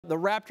The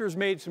Raptors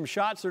made some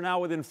shots. They're now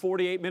within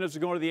 48 minutes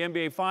of going to the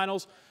NBA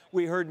Finals.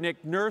 We heard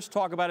Nick Nurse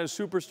talk about his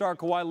superstar,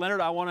 Kawhi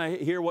Leonard. I want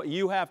to hear what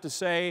you have to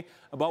say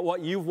about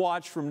what you've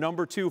watched from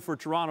number 2 for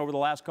Toronto over the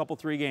last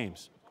three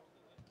games.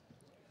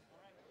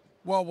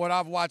 Well, what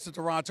I've watched the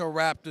Toronto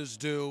Raptors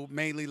do,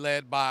 mainly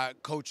led by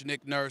Coach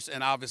Nick Nurse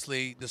and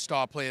obviously the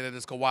star player that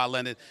is Kawhi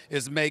Leonard,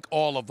 is make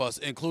all of us,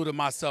 including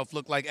myself,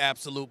 look like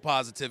absolute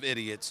positive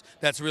idiots.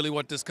 That's really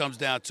what this comes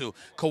down to.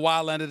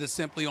 Kawhi Leonard is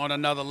simply on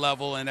another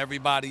level and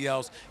everybody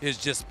else is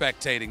just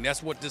spectating.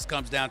 That's what this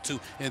comes down to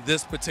in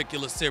this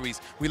particular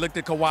series. We looked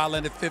at Kawhi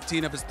Leonard,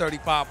 15 of his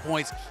 35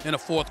 points in the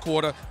fourth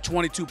quarter,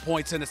 22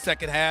 points in the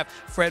second half.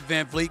 Fred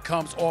VanVleet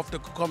comes off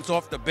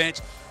the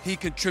bench. He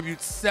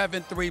contributes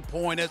 7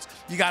 3-pointers.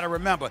 You got to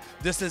remember,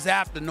 this is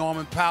after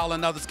Norman Powell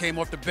and others came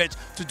off the bench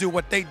to do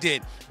what they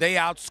did. They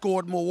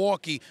outscored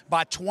Milwaukee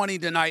by 20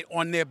 tonight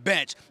on their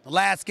bench. The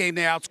last game,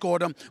 they outscored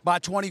them by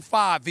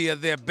 25 via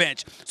their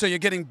bench. So you're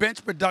getting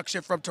bench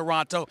production from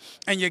Toronto,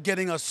 and you're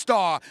getting a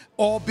star,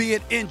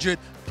 albeit injured,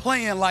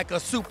 playing like a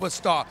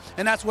superstar.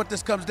 And that's what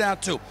this comes down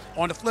to.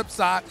 On the flip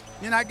side,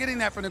 you're not getting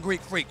that from the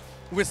Greek Freak.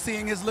 We're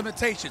seeing his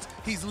limitations.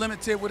 He's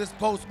limited with his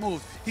post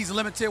moves. He's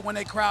limited when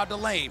they crowd the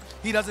lane.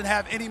 He doesn't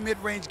have any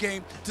mid-range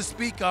game to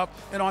speak of.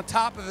 And on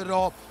top of it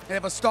all, they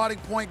have a starting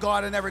point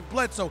guard in Eric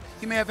Bledsoe.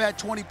 He may have had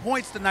 20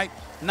 points tonight,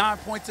 9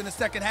 points in the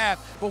second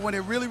half. But when it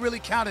really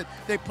counted,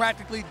 they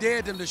practically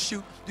dared him to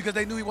shoot because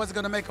they knew he wasn't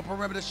going to make a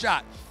perimeter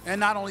shot. And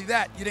not only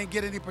that, you didn't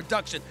get any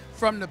production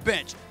from the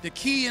bench. The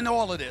key in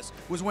all of this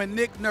was when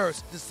Nick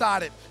Nurse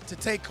decided to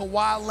take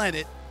Kawhi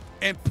Leonard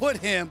and put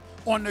him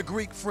on the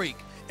Greek Freak.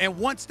 And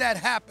once that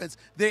happens,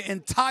 the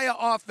entire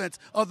offense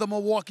of the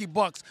Milwaukee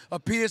Bucks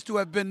appears to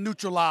have been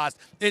neutralized.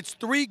 It's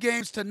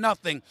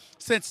 3-0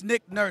 since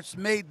Nick Nurse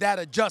made that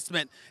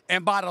adjustment.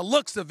 And by the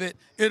looks of it,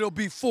 it'll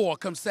be 4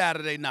 come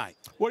Saturday night.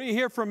 What do you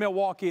hear from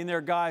Milwaukee and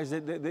their guys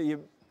that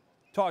you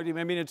talk to?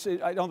 I mean,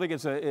 I don't think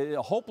it's a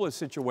hopeless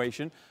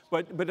situation,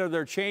 but are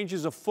there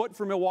changes afoot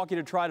for Milwaukee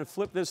to try to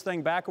flip this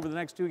thing back over the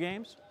next 2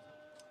 games?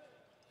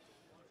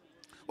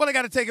 Well, they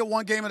got to take it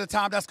 1 game at a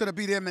time. That's going to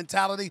be their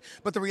mentality.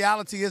 But the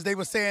reality is they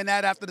were saying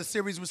that after the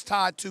series was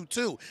tied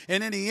 2-2.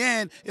 And in the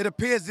end, it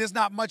appears there's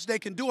not much they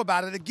can do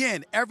about it.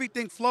 Again,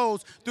 everything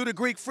flows through the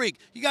Greek Freak.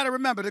 You got to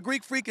remember, the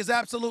Greek Freak is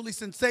absolutely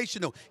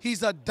sensational.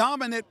 He's a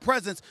dominant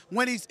presence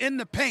when he's in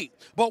the paint.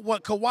 But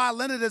what Kawhi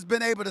Leonard has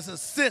been able to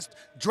assist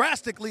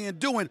drastically in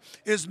doing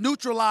is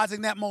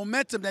neutralizing that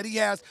momentum that he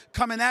has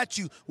coming at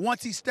you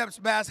once he steps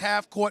past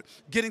half court,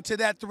 getting to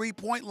that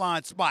 3-point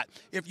line spot.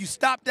 If you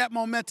stop that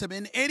momentum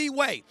in any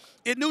way,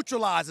 it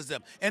neutralizes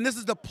him. And this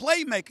is the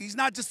playmaker. He's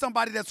not just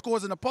somebody that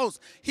scores in the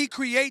post. He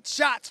creates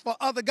shots for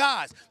other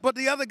guys. But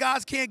the other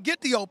guys can't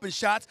get the open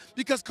shots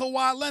because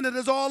Kawhi Leonard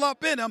is all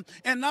up in him.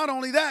 And not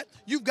only that,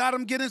 you've got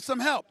him getting some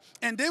help.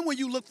 And then when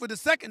you look for the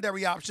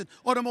secondary option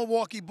or the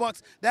Milwaukee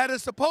Bucks, that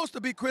is supposed to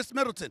be Chris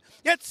Middleton.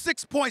 He had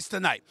 6 points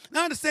tonight.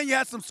 Now, I understand you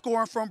had some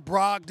scoring from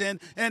Brogdon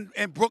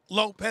and Brook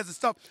Lopez and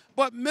stuff,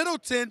 but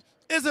Middleton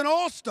is an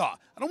all-star.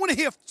 I don't want to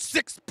hear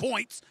 6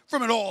 points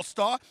from an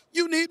all-star.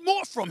 You need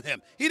more from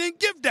him. He didn't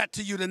give that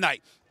to you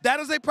tonight. That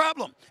is a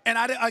problem. And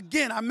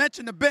I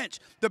mentioned the bench.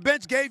 The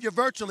bench gave you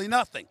virtually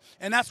nothing,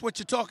 and that's what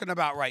you're talking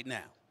about right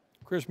now.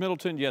 Chris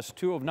Middleton, yes,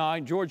 2 of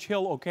 9. George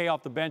Hill, okay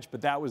off the bench,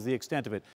 but that was the extent of it.